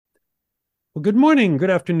Well, good morning, good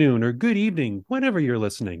afternoon, or good evening, whenever you're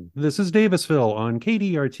listening. This is Davisville on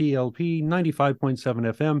KDRT-LP 95.7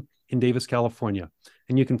 FM in Davis, California.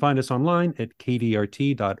 And you can find us online at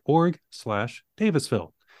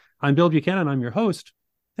kdrt.org/Davisville. I'm Bill Buchanan. I'm your host.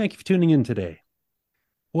 Thank you for tuning in today.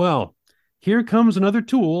 Well, here comes another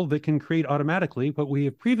tool that can create automatically what we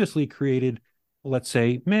have previously created, let's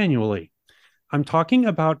say, manually. I'm talking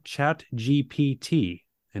about ChatGPT,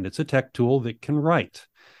 and it's a tech tool that can write.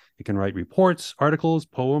 It can write reports, articles,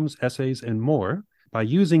 poems, essays, and more by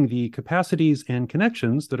using the capacities and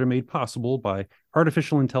connections that are made possible by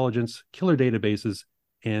artificial intelligence, killer databases,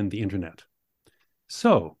 and the internet.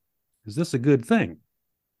 So, is this a good thing?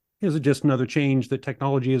 Is it just another change that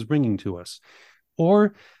technology is bringing to us?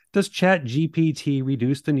 Or does ChatGPT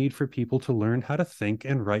reduce the need for people to learn how to think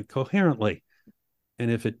and write coherently?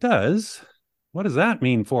 And if it does, what does that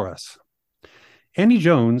mean for us? Andy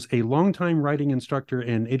Jones, a longtime writing instructor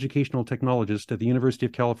and educational technologist at the University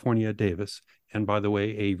of California at Davis, and by the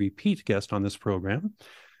way, a repeat guest on this program,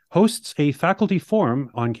 hosts a faculty forum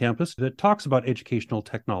on campus that talks about educational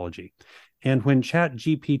technology. And when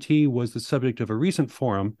ChatGPT was the subject of a recent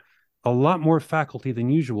forum, a lot more faculty than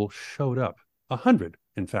usual showed up, 100,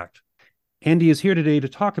 in fact. Andy is here today to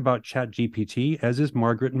talk about ChatGPT, as is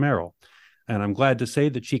Margaret Merrill. And I'm glad to say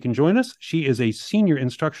that she can join us. She is a senior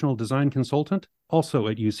instructional design consultant, also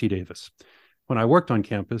at UC Davis. When I worked on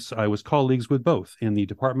campus, I was colleagues with both in the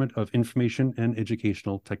Department of Information and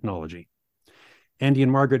Educational Technology. Andy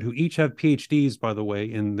and Margaret, who each have PhDs, by the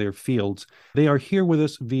way, in their fields, they are here with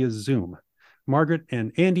us via Zoom. Margaret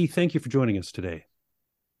and Andy, thank you for joining us today.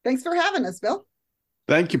 Thanks for having us, Bill.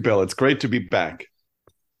 Thank you, Bill. It's great to be back.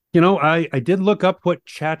 You know, I did look up what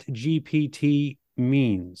ChatGPT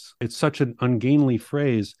means. It's such an ungainly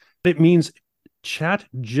phrase. It means chat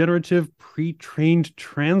generative pre-trained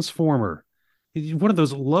transformer. It's one of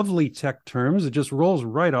those lovely tech terms. It just rolls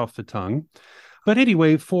right off the tongue. But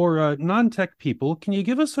anyway, for non-tech people, can you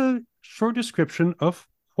give us a short description of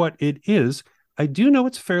what it is? I do know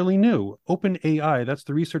it's fairly new. OpenAI, that's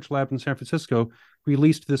the research lab in San Francisco,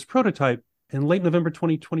 released this prototype in late November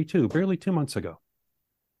 2022, barely 2 months ago.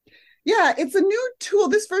 Yeah, it's a new tool.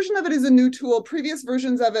 This version of it is a new tool. Previous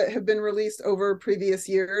versions of it have been released over previous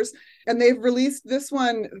years, and they've released this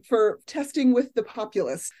one for testing with the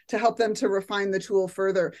populace to help them to refine the tool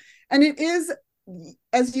further. And it is,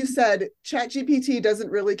 as you said, ChatGPT doesn't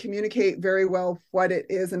really communicate very well what it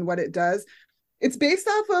is and what it does. It's based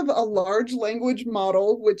off of a large language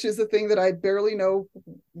model, which is a thing that I barely know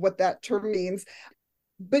what that term means.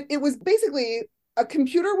 But it was basically a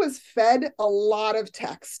computer was fed a lot of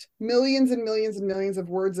text, millions and millions and millions of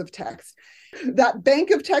words of text. That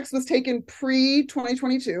bank of text was taken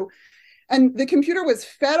pre-2022, and the computer was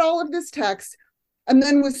fed all of this text and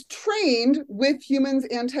then was trained with humans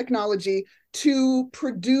and technology to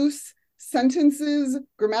produce sentences,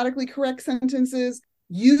 grammatically correct sentences,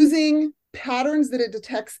 using patterns that it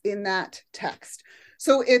detects in that text.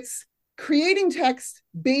 So it's creating text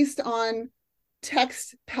based on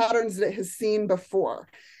text patterns that it has seen before,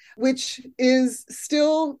 which is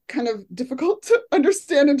still kind of difficult to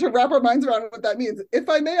understand and to wrap our minds around what that means. If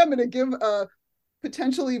I may, I'm going to give a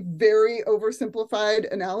potentially very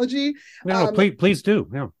oversimplified analogy. No, please do.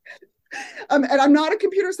 Yeah. And I'm not a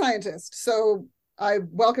computer scientist, so I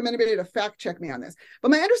welcome anybody to fact check me on this. But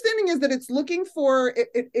my understanding is that it's looking for,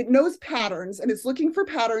 it knows patterns, and it's looking for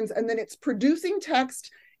patterns, and then it's producing text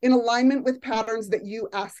in alignment with patterns that you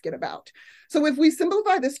ask it about. So if we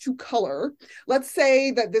simplify this to color, let's say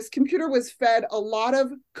that this computer was fed a lot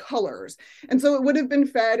of colors. And so it would have been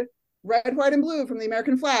fed red, white, and blue from the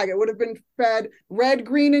American flag. It would have been fed red,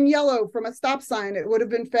 green, and yellow from a stop sign. It would have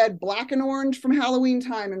been fed black and orange from Halloween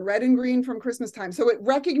time and red and green from Christmas time. So it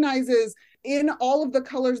recognizes in all of the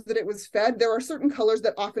colors that it was fed, there are certain colors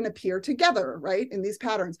that often appear together, right, in these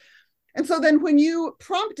patterns. And so then when you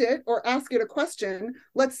prompt it or ask it a question,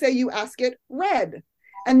 let's say you ask it red,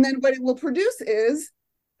 and then what it will produce is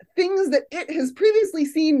things that it has previously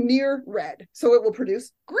seen near red. So it will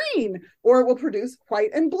produce green, or it will produce white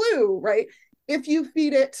and blue, right? If you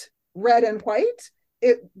feed it red and white,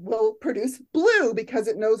 it will produce blue because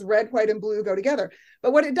it knows red, white, and blue go together.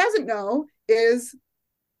 But what it doesn't know is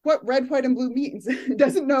what red, white, and blue means. It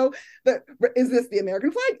doesn't know that, is this the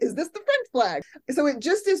American flag? Is this the French flag? So it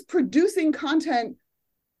just is producing content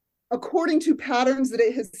according to patterns that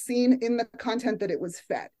it has seen in the content that it was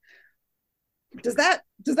fed. Does that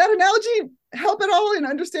analogy help at all in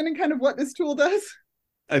understanding kind of what this tool does?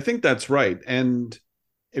 I think that's right. And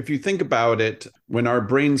if you think about it, when our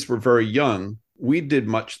brains were very young, we did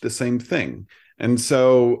much the same thing. And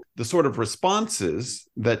so the sort of responses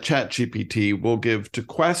that ChatGPT will give to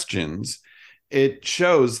questions it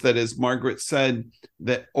shows that, as Margaret said,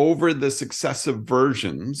 that over the successive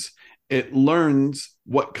versions, it learns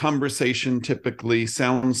what conversation typically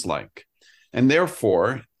sounds like. And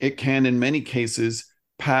therefore, it can, in many cases,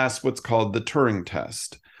 pass what's called the Turing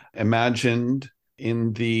test, imagined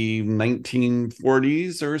in the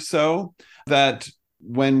 1940s or so, that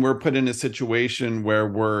when we're put in a situation where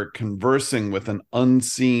we're conversing with an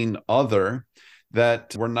unseen other,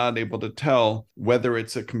 that we're not able to tell whether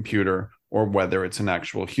it's a computer or whether it's an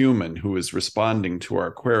actual human who is responding to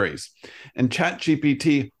our queries. And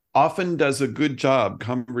ChatGPT often does a good job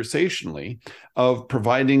conversationally of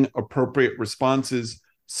providing appropriate responses,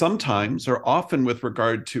 sometimes or often with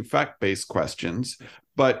regard to fact-based questions,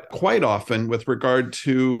 but quite often with regard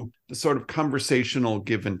to the sort of conversational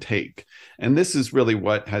give and take. And this is really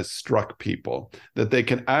what has struck people, that they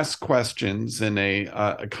can ask questions in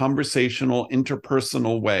a conversational,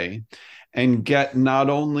 interpersonal way and get not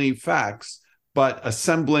only facts, but a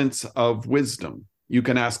semblance of wisdom. You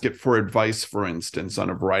can ask it for advice, for instance, on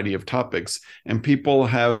a variety of topics. And people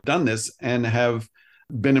have done this and have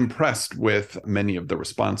been impressed with many of the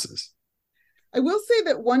responses. I will say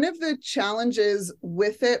that one of the challenges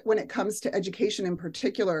with it when it comes to education in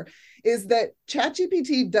particular is that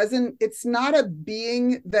ChatGPT it's not a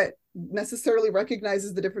being that necessarily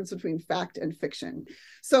recognizes the difference between fact and fiction.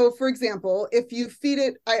 So for example, if you feed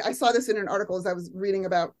it, I saw this in an article as I was reading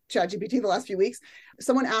about ChatGPT the last few weeks,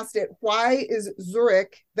 someone asked it, why is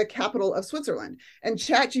Zurich the capital of Switzerland? And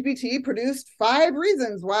ChatGPT produced 5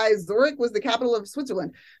 reasons why Zurich was the capital of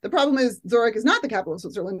Switzerland. The problem is Zurich is not the capital of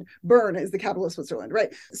Switzerland. Bern is the capital of Switzerland,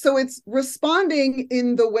 right? So it's responding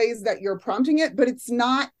in the ways that you're prompting it, but it's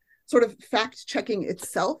not sort of fact checking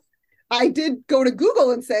itself. I did go to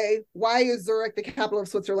Google and say, why is Zurich the capital of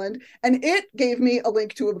Switzerland? And it gave me a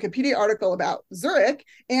link to a Wikipedia article about Zurich,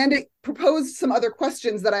 and it proposed some other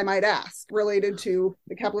questions that I might ask related to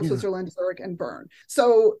the capital of Switzerland, Zurich, and Bern.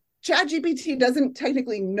 So ChatGPT doesn't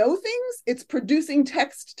technically know things. It's producing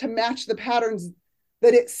text to match the patterns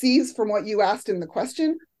that it sees from what you asked in the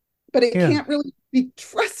question, but it can't really be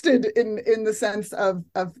trusted in the sense of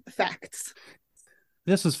facts.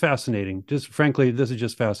 This is fascinating. Just frankly, this is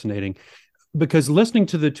just fascinating, because listening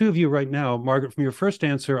to the two of you right now, Margaret, from your first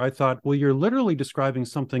answer, I thought, well, you're literally describing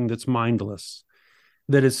something that's mindless,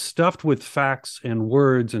 that is stuffed with facts and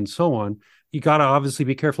words and so on. You got to obviously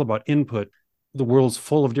be careful about input. The world's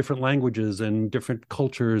full of different languages and different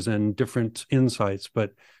cultures and different insights.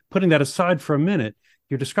 But putting that aside for a minute,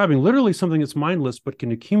 you're describing literally something that's mindless, but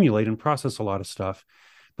can accumulate and process a lot of stuff.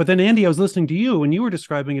 But then, Andy, I was listening to you and you were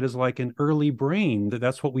describing it as like an early brain,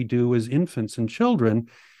 that's what we do as infants and children.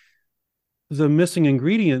 The missing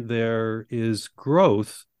ingredient there is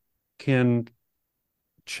growth. Can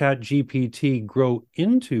ChatGPT grow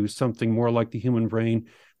into something more like the human brain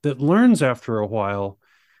that learns after a while,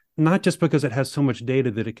 not just because it has so much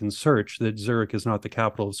data that it can search that Zurich is not the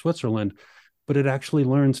capital of Switzerland, but it actually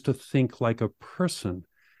learns to think like a person?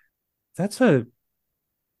 That's a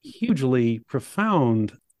hugely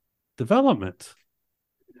profound development.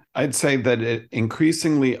 I'd say that it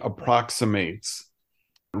increasingly approximates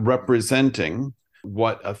representing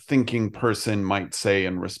what a thinking person might say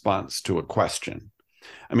in response to a question.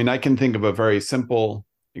 I mean, I can think of a very simple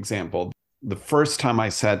example. The first time I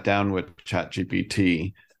sat down with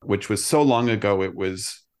ChatGPT, which was so long ago, it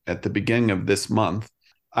was at the beginning of this month,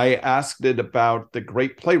 I asked it about the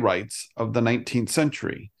great playwrights of the 19th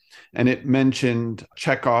century. And it mentioned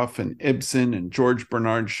Chekhov and Ibsen and George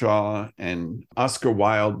Bernard Shaw and Oscar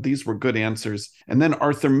Wilde. These were good answers. And then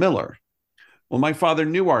Arthur Miller. Well, my father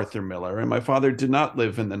knew Arthur Miller, and my father did not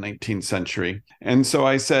live in the 19th century. And so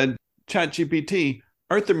I said, ChatGPT,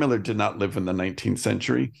 Arthur Miller did not live in the 19th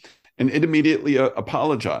century. And it immediately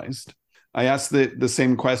apologized. I asked the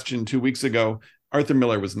same question 2 weeks ago. Arthur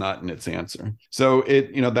Miller was not in its answer. So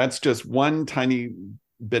that's just one tiny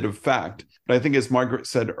bit of fact. But I think, as Margaret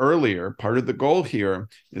said earlier, part of the goal here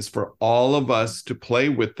is for all of us to play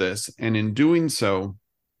with this, and in doing so,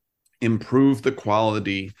 improve the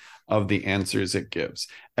quality of the answers it gives.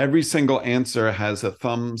 Every single answer has a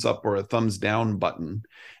thumbs up or a thumbs down button.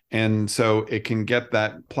 And so it can get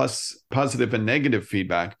that plus positive and negative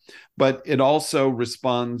feedback, but it also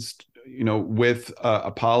responds, with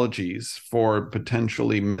apologies for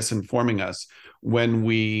potentially misinforming us when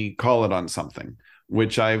we call it on something,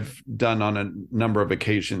 which I've done on a number of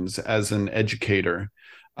occasions as an educator.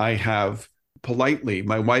 I have politely,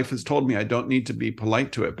 my wife has told me I don't need to be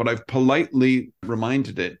polite to it, but I've politely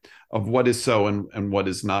reminded it of what is so and what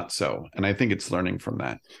is not so. And I think it's learning from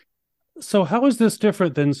that. So how is this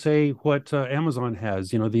different than, say, what Amazon has,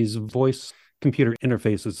 these voice computer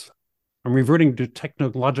interfaces? I'm reverting to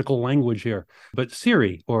technological language here, but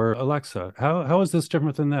Siri or Alexa, how is this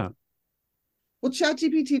different than that? Well,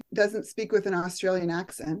 ChatGPT doesn't speak with an Australian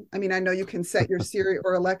accent. I mean, I know you can set your Siri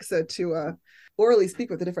or Alexa to orally speak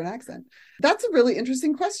with a different accent. That's a really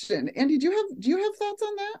interesting question. Andy, do you have thoughts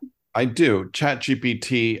on that? I do.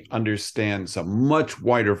 ChatGPT understands a much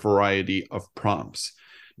wider variety of prompts.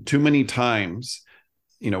 Too many times,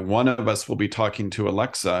 one of us will be talking to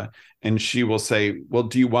Alexa and she will say, well,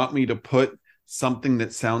 do you want me to put something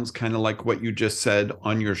that sounds kind of like what you just said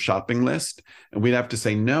on your shopping list? And we'd have to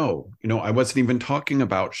say, no, I wasn't even talking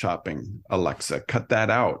about shopping, Alexa, cut that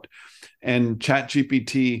out. And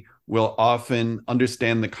ChatGPT will often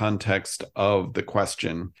understand the context of the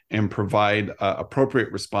question and provide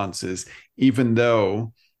appropriate responses, even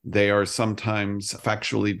though they are sometimes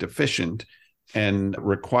factually deficient and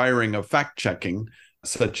requiring of fact checking,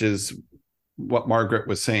 such as what Margaret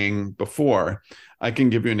was saying before. I can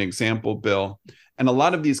give you an example, Bill. And a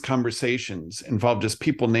lot of these conversations involve just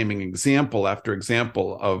people naming example after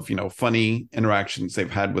example of, funny interactions they've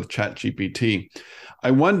had with ChatGPT.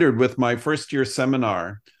 I wondered with my first year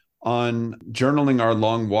seminar on journaling our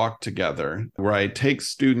long walk together, where I take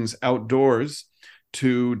students outdoors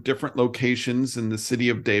to different locations in the city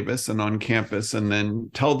of Davis and on campus, and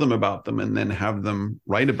then tell them about them and then have them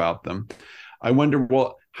write about them. I wonder,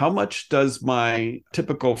 well, how much does my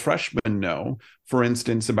typical freshman know, for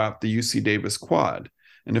instance, about the UC Davis Quad?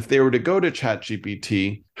 And if they were to go to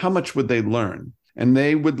ChatGPT, how much would they learn? And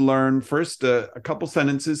they would learn first a couple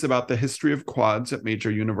sentences about the history of quads at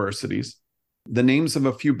major universities, the names of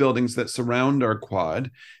a few buildings that surround our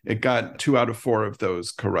quad. It got 2 out of 4 of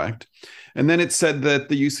those correct. And then it said that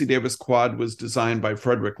the UC Davis Quad was designed by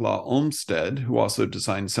Frederick Law Olmsted, who also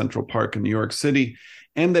designed Central Park in New York City,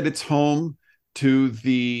 and that it's home to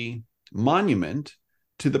the monument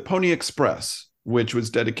to the Pony Express, which was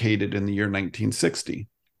dedicated in the year 1960.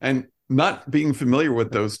 And not being familiar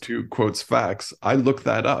with those two quotes facts, I looked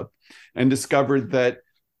that up and discovered that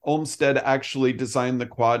Olmsted actually designed the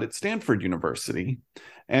quad at Stanford University,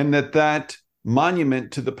 and that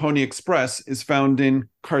monument to the Pony Express is found in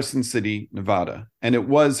Carson City, Nevada. And it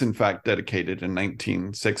was, in fact, dedicated in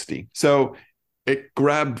 1960. So it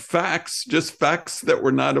grabbed facts, just facts that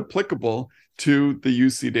were not applicable to the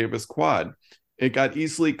UC Davis Quad. It got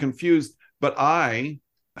easily confused, but I,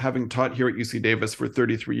 having taught here at UC Davis for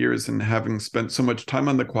 33 years and having spent so much time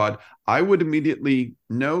on the quad, I would immediately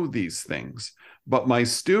know these things. But my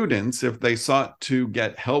students, if they sought to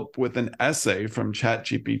get help with an essay from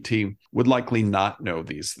ChatGPT, would likely not know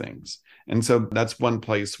these things. And so that's one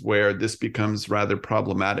place where this becomes rather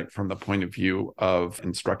problematic from the point of view of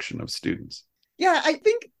instruction of students. Yeah, I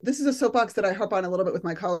think this is a soapbox that I harp on a little bit with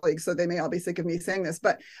my colleagues, so they may all be sick of me saying this,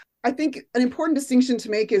 but I think an important distinction to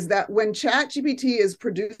make is that when ChatGPT is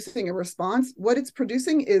producing a response, what it's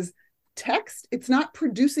producing is text. It's not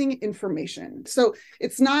producing information. So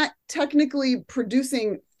it's not technically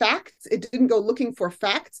producing facts. It didn't go looking for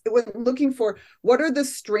facts. It went looking for what are the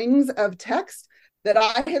strings of text that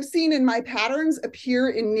I have seen in my patterns appear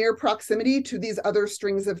in near proximity to these other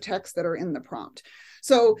strings of text that are in the prompt.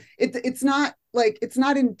 So it's not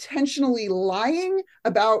intentionally lying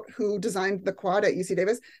about who designed the quad at UC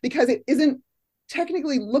Davis, because it isn't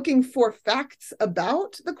technically looking for facts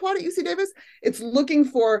about the quad at UC Davis. It's looking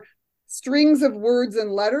for strings of words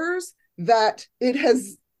and letters that it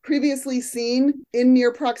has previously seen in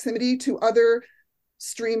near proximity to other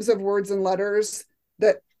streams of words and letters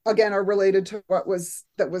that, again, are related to that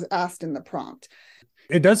was asked in the prompt.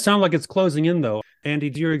 It does sound like it's closing in, though.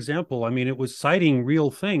 Andy, to your example, I mean, it was citing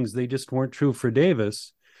real things. They just weren't true for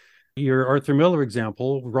Davis. Your Arthur Miller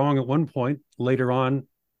example, wrong at one point, later on,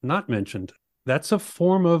 not mentioned. That's a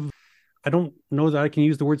form of, I don't know that I can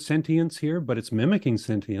use the word sentience here, but it's mimicking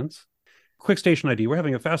sentience. Quick station ID. We're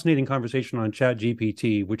having a fascinating conversation on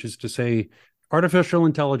ChatGPT, which is to say artificial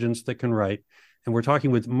intelligence that can write. And we're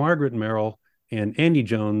talking with Margaret Merrill and Andy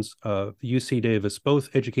Jones of UC Davis, both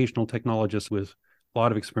educational technologists with a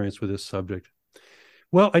lot of experience with this subject.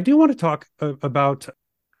 Well, I do want to talk about,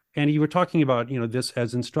 Andy, you were talking about, this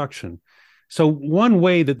as instruction. So one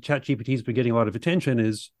way that ChatGPT has been getting a lot of attention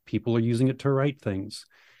is people are using it to write things.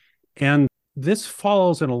 And this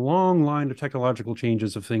follows in a long line of technological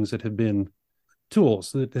changes of things that have been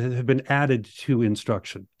tools that have been added to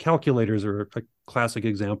instruction. Calculators are a classic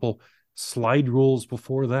example. Slide rules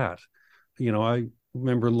before that. I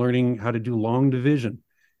remember learning how to do long division.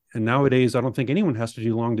 And nowadays, I don't think anyone has to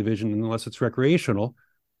do long division unless it's recreational.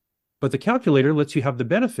 But the calculator lets you have the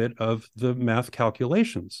benefit of the math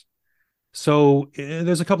calculations. So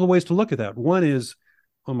there's a couple of ways to look at that. One is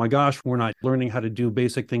oh my gosh, we're not learning how to do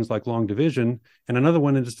basic things like long division. And another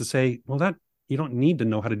one is to say, well, that you don't need to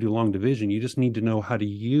know how to do long division. You just need to know how to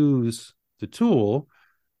use the tool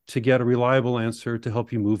to get a reliable answer to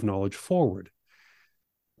help you move knowledge forward.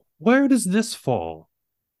 Where does this fall?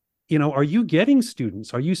 Are you getting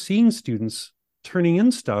students? Are you seeing students turning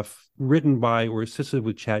in stuff written by or assisted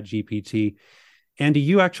with ChatGPT? And do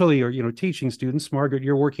you actually are, teaching students? Margaret,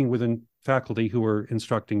 you're working within faculty who are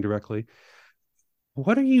instructing directly.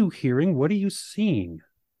 What are you hearing? What are you seeing?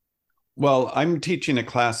 Well, I'm teaching a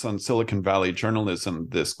class on Silicon Valley journalism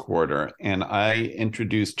this quarter, and I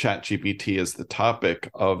introduced ChatGPT as the topic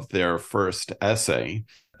of their first essay.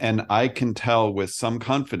 And I can tell with some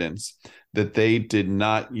confidence that they did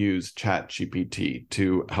not use ChatGPT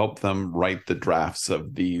to help them write the drafts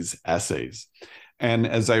of these essays. And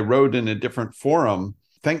as I wrote in a different forum,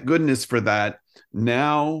 thank goodness for that.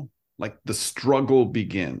 Now, like the struggle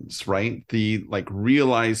begins, right? The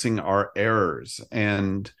realizing our errors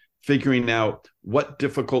and figuring out what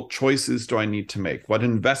difficult choices do I need to make? What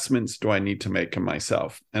investments do I need to make in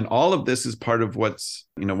myself? And all of this is part of what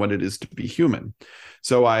it is to be human.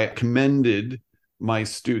 So I commended my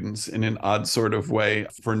students in an odd sort of way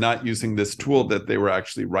for not using this tool that they were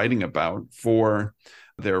actually writing about for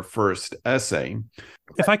their first essay.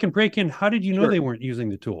 If I can break in, how did you know they weren't using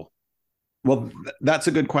the tool? Well, that's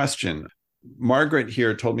a good question. Margaret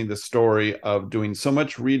here told me the story of doing so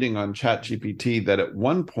much reading on ChatGPT that at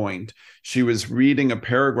one point she was reading a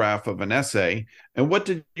paragraph of an essay. And what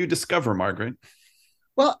did you discover, Margaret?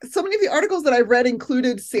 Well, so many of the articles that I read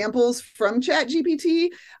included samples from ChatGPT,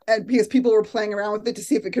 and because people were playing around with it to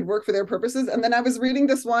see if it could work for their purposes. And then I was reading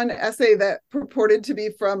this one essay that purported to be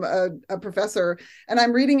from a professor, and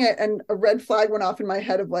I'm reading it, and a red flag went off in my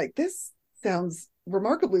head of this sounds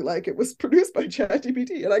remarkably like it was produced by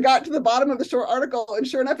ChatGPT. And I got to the bottom of the short article, and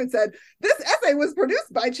sure enough, it said, this essay was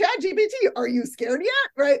produced by ChatGPT. Are you scared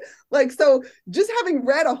yet? Right? So just having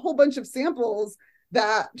read a whole bunch of samples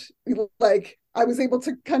that I was able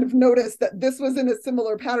to kind of notice that this was in a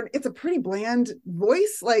similar pattern. It's a pretty bland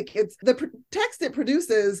voice. It's the text it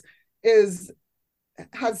produces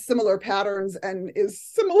has similar patterns and is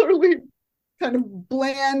similarly kind of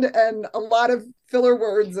bland and a lot of filler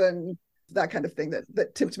words and that kind of thing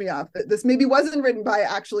that tipped me off that this maybe wasn't written by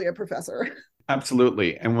actually a professor.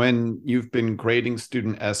 Absolutely. And when you've been grading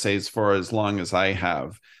student essays for as long as I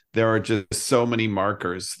have, there are just so many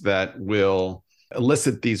markers that will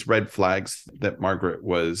elicit these red flags that Margaret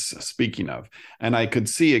was speaking of. And I could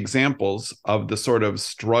see examples of the sort of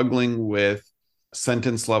struggling with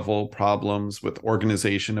sentence level problems, with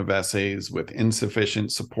organization of essays, with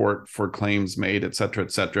insufficient support for claims made, et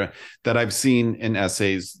cetera, that I've seen in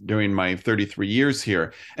essays during my 33 years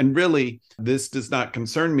here. And really, this does not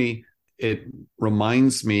concern me. It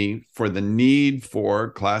reminds me for the need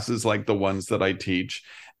for classes like the ones that I teach,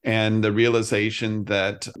 and the realization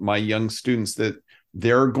that my young students, that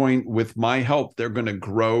they're going, with my help, they're going to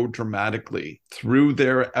grow dramatically through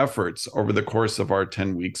their efforts over the course of our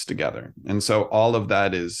 10 weeks together. And so all of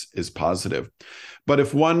that is positive. But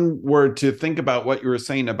if one were to think about what you were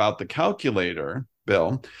saying about the calculator,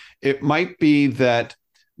 Bill, it might be that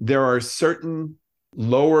there are certain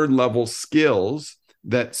lower level skills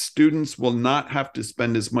that students will not have to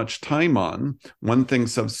spend as much time on. One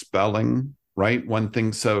thinks of spelling, right? One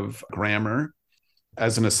thinks of grammar.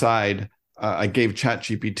 As an aside, I gave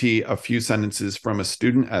ChatGPT a few sentences from a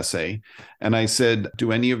student essay, and I said,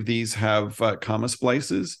 do any of these have comma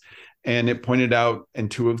splices? And it pointed out, and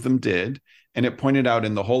two of them did, and it pointed out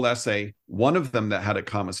in the whole essay, one of them that had a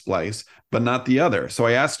comma splice, but not the other. So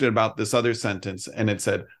I asked it about this other sentence, and it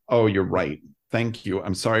said, oh, you're right. Thank you.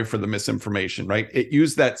 I'm sorry for the misinformation, right? It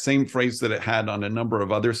used that same phrase that it had on a number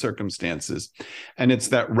of other circumstances. And it's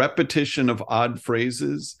that repetition of odd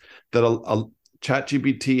phrases that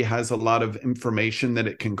ChatGPT has a lot of information that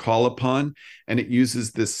it can call upon, and it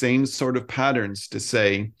uses the same sort of patterns to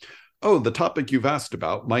say, oh, the topic you've asked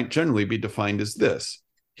about might generally be defined as this.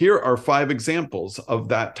 Here are 5 examples of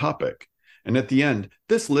that topic. And at the end,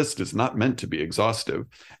 this list is not meant to be exhaustive.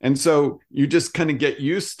 And so you just kind of get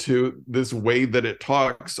used to this way that it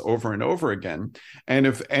talks over and over again. And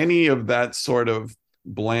if any of that sort of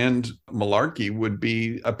bland malarkey would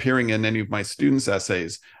be appearing in any of my students'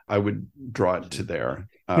 essays, I would draw it to their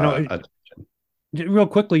attention. Real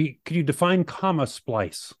quickly, could you define comma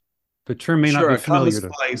splice? The term may not be familiar.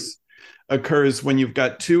 Comma splice occurs when you've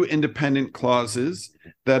got two independent clauses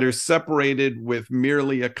that are separated with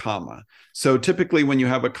merely a comma. So typically when you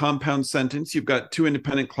have a compound sentence, you've got two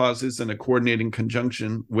independent clauses and a coordinating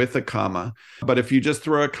conjunction with a comma. But if you just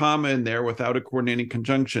throw a comma in there without a coordinating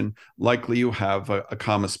conjunction, likely you have a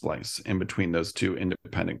comma splice in between those two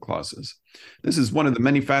independent clauses. This is one of the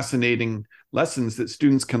many fascinating lessons that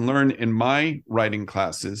students can learn in my writing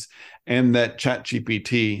classes, and that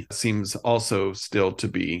ChatGPT seems also still to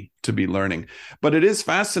be learning. But it is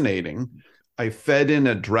fascinating. I fed in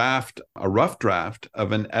a rough draft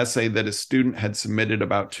of an essay that a student had submitted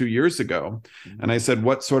about 2 years ago. And I said,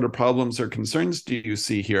 what sort of problems or concerns do you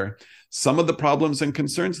see here? Some of the problems and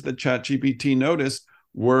concerns that ChatGPT noticed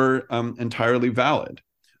were entirely valid.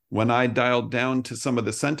 When I dialed down to some of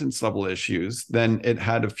the sentence level issues, then it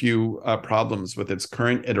had a few problems with its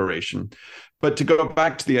current iteration. But to go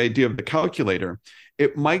back to the idea of the calculator,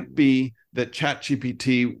 it might be that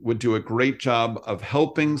ChatGPT would do a great job of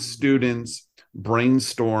helping students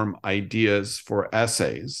brainstorm ideas for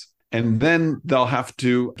essays. And then they'll have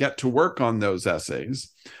to get to work on those essays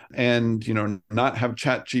and, not have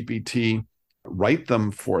ChatGPT write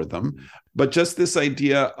them for them. But just this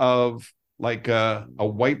idea of like a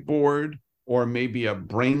whiteboard or maybe a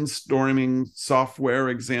brainstorming software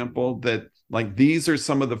example, that like these are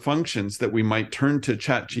some of the functions that we might turn to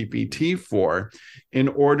ChatGPT for in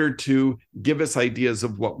order to give us ideas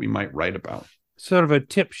of what we might write about. Sort of a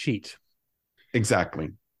tip sheet. Exactly.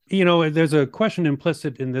 There's a question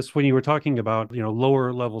implicit in this when you were talking about,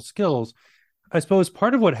 lower level skills. I suppose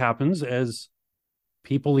part of what happens as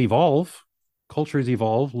people evolve, cultures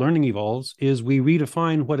evolve, learning evolves, is we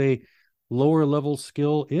redefine what a lower level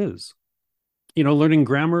skill is. Learning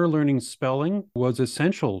grammar, learning spelling was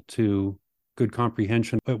essential to good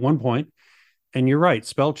comprehension at one point. And you're right,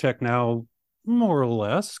 spell check now more or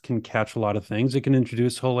less can catch a lot of things. It can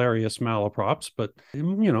introduce hilarious malaprops, but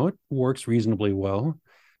it works reasonably well.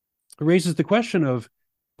 It raises the question of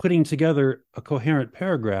putting together a coherent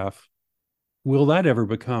paragraph. Will that ever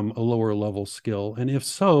become a lower level skill? And if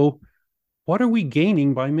so, what are we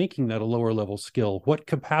gaining by making that a lower level skill? What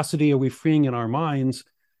capacity are we freeing in our minds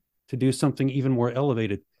to do something even more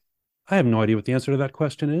elevated? I have no idea what the answer to that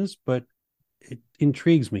question is, but it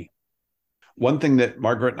intrigues me. One thing that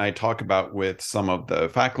Margaret and I talk about with some of the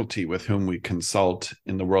faculty with whom we consult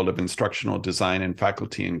in the world of instructional design and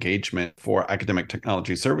faculty engagement for academic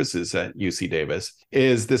technology services at UC Davis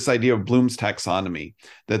is this idea of Bloom's taxonomy,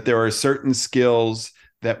 that there are certain skills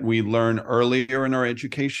that we learn earlier in our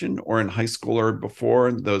education or in high school or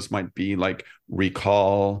before. Those might be like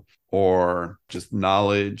recall or just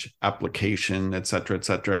knowledge, application, et cetera, et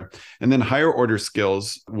cetera. And then higher order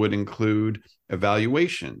skills would include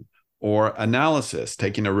evaluation or analysis,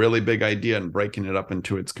 taking a really big idea and breaking it up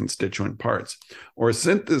into its constituent parts, or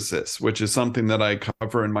synthesis, which is something that I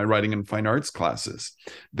cover in my writing and fine arts classes,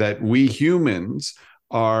 that we humans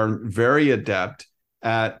are very adept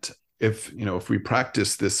at, if we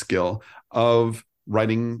practice this skill of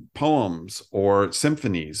writing poems or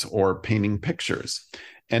symphonies or painting pictures.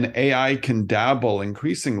 And AI can dabble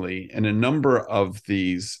increasingly in a number of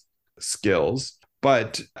these skills.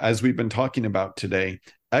 But as we've been talking about today,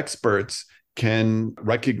 experts can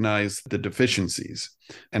recognize the deficiencies.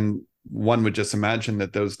 And one would just imagine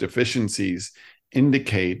that those deficiencies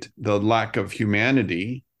indicate the lack of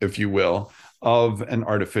humanity, if you will, of an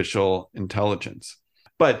artificial intelligence.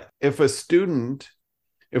 But if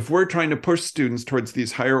we're trying to push students towards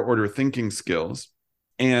these higher order thinking skills,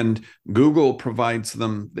 and Google provides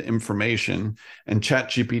them the information, and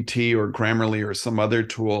ChatGPT or Grammarly or some other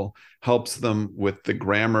tool helps them with the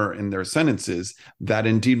grammar in their sentences, that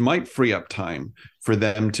indeed might free up time for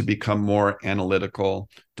them to become more analytical,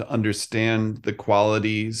 to understand the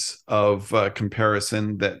qualities of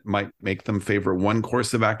comparison that might make them favor one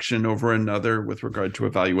course of action over another with regard to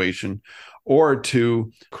evaluation, or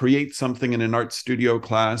to create something in an art studio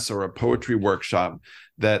class or a poetry workshop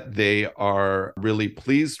that they are really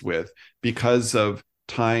pleased with because of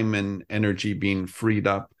time and energy being freed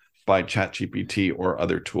up by ChatGPT or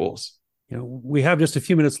other tools. We have just a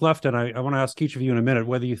few minutes left, and I want to ask each of you in a minute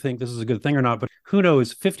whether you think this is a good thing or not. But who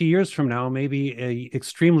knows, 50 years from now, maybe a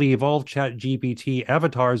extremely evolved ChatGPT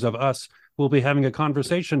avatars of us will be having a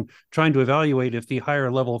conversation trying to evaluate if the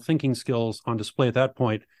higher level thinking skills on display at that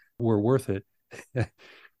point were worth it.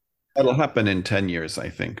 That'll happen in 10 years, I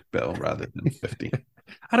think, Bill, rather than 50.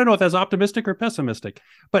 I don't know if that's optimistic or pessimistic,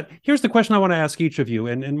 but here's the question I want to ask each of you.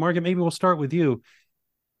 And Margaret, maybe we'll start with you.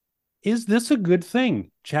 Is this a good thing,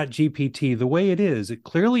 ChatGPT, the way it is? It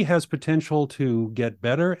clearly has potential to get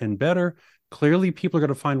better and better. Clearly, people are going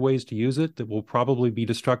to find ways to use it that will probably be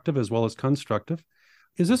destructive as well as constructive.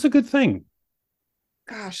 Is this a good thing?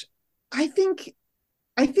 Gosh, I think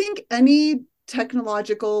any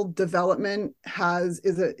technological development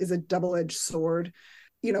is a double-edged sword.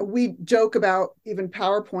 We joke about even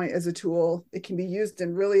PowerPoint as a tool. It can be used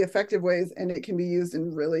in really effective ways, and it can be used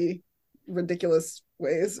in really ridiculous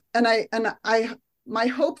ways. And my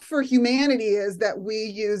hope for humanity is that we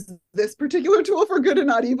use this particular tool for good and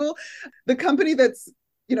not evil. The company that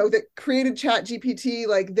created ChatGPT,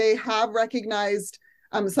 like, they have recognized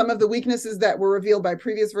some of the weaknesses that were revealed by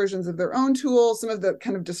previous versions of their own tool, some of the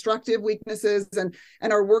kind of destructive weaknesses, and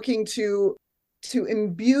are working to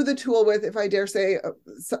imbue the tool with, if I dare say,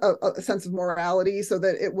 a sense of morality, so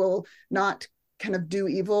that it will not kind of do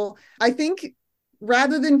evil. I think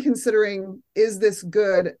rather than considering, is this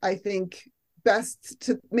good, I think best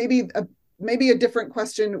to maybe a different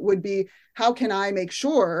question would be, how can I make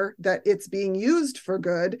sure that it's being used for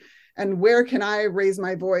good? And where can I raise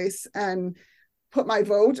my voice and put my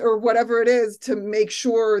vote, or whatever it is, to make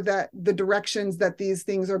sure that the directions that these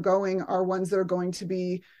things are going are ones that are going to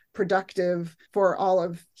be productive for all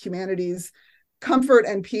of humanity's comfort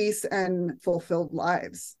and peace and fulfilled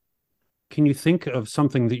lives. Can you think of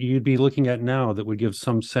something that you'd be looking at now that would give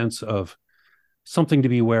some sense of something to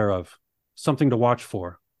be aware of, something to watch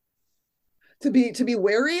for? To be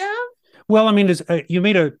wary of? Well, I mean,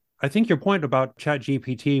 I think your point about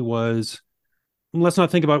ChatGPT was, let's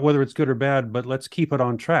not think about whether it's good or bad, but let's keep it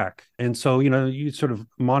on track. And so, you sort of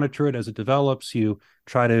monitor it as it develops. You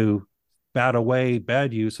try to bat away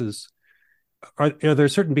bad uses. Are there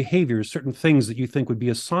certain behaviors, certain things that you think would be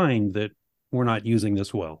a sign that we're not using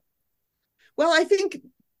this well? Well, I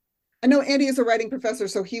know Andy is a writing professor,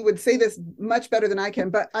 so he would say this much better than I can,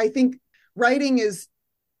 but I think writing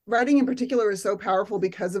in particular is so powerful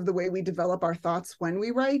because of the way we develop our thoughts when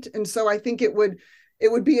we write. And so I think it would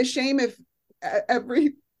be a shame if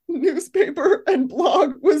every newspaper and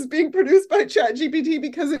blog was being produced by ChatGPT,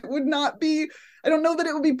 because it would not be, I don't know that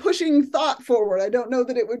it would be pushing thought forward. I don't know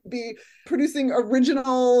that it would be producing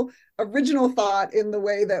original thought in the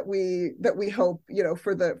way that we hope,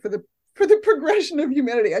 for the progression of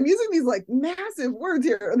humanity. I'm using these like massive words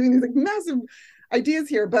here. I mean, these like massive ideas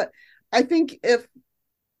here, but I think if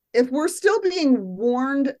we're still being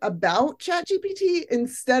warned about ChatGPT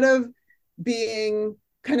instead of being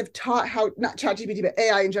kind of taught how, not ChatGPT, but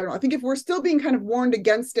AI in general, I think if we're still being kind of warned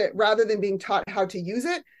against it rather than being taught how to use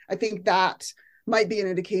it, I think that might be an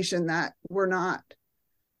indication that we're not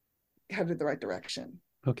headed the right direction.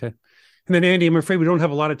 Okay. And then, Andy, I'm afraid we don't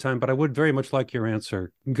have a lot of time, but I would very much like your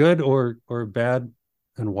answer. Good or bad,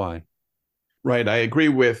 and why? Right. I agree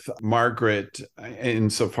with Margaret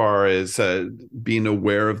insofar as being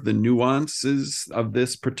aware of the nuances of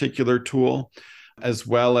this particular tool, as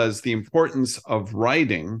well as the importance of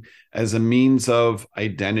writing as a means of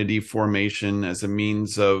identity formation, as a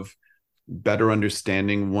means of better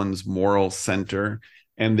understanding one's moral center.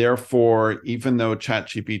 And therefore, even though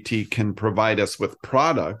ChatGPT can provide us with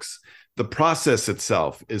products, the process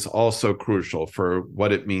itself is also crucial for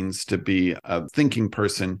what it means to be a thinking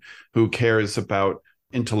person who cares about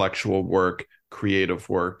intellectual work, creative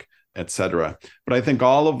work, etc. But I think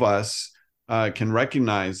all of us can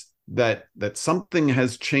recognize that something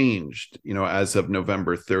has changed, as of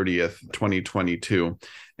November 30th, 2022,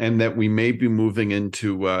 and that we may be moving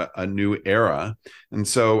into a new era. And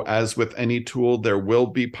so, as with any tool, there will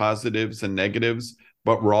be positives and negatives,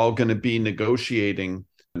 but we're all going to be negotiating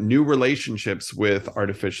new relationships with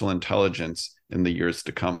artificial intelligence in the years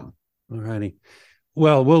to come. All righty.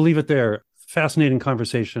 Well, we'll leave it there. Fascinating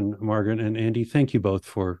conversation, Margaret and Andy. Thank you both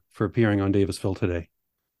for appearing on Davisville today.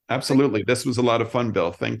 Absolutely. This was a lot of fun,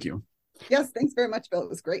 Bill. Thank you. Yes, thanks very much, Bill. It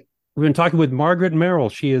was great. We've been talking with Margaret Merrill.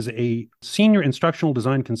 She is a senior instructional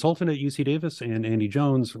design consultant at UC Davis, and Andy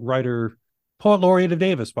Jones, writer, poet laureate of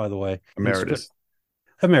Davis, by the way. Emeritus.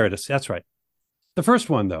 Emeritus, that's right. The first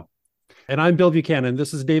one, though. And I'm Bill Buchanan.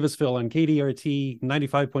 This is Davisville on KDRT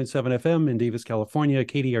 95.7 FM in Davis, California,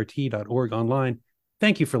 kdrt.org online.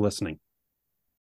 Thank you for listening.